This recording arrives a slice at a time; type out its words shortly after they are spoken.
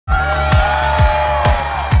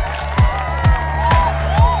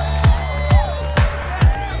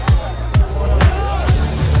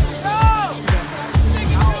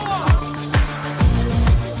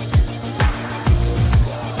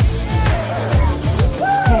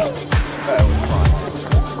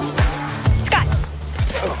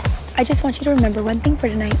I just want you to remember one thing for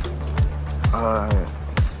tonight.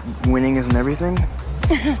 Winning isn't everything?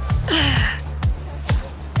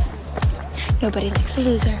 Nobody likes a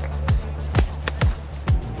loser.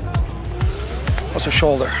 What's her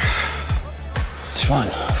shoulder? It's fine.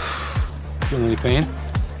 Feel any pain?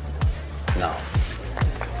 No.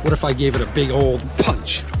 What if I gave it a big old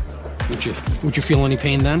punch? Would you feel any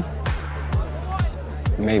pain then?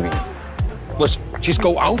 Maybe. Listen, just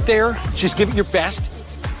go out there, just give it your best.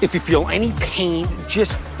 If you feel any pain,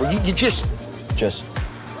 just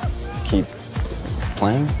keep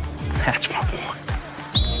playing? That's my boy.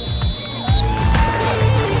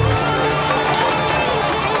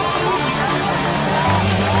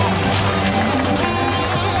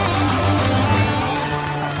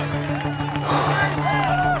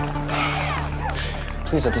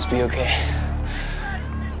 Please let this be okay.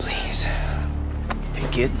 Please. Hey,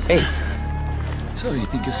 kid. Hey. So, you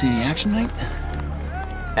think you'll see any action tonight?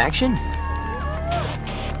 Action?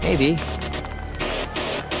 Maybe.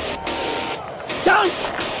 Down!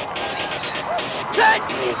 Please. Set!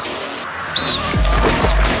 Please.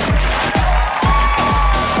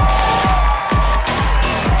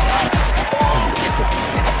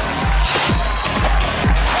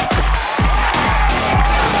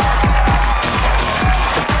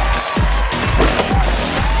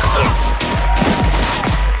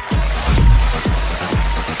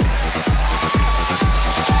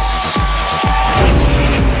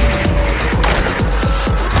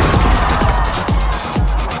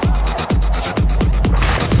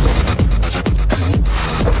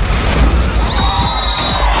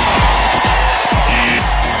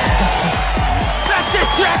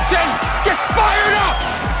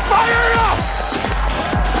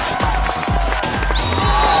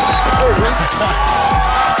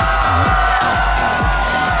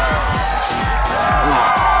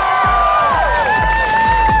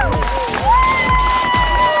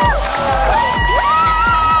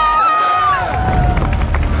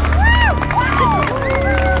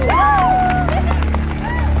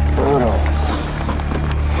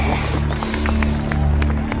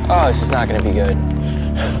 Oh, this is not gonna be good.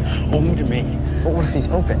 Only to me. But what if he's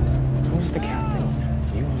open? Who's the captain?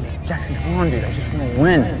 You and me. Jackson, come on, dude. I just want to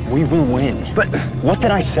win. We will win. But what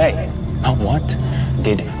did I say? Huh, what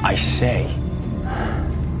did I say?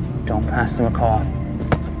 Don't pass to McCall.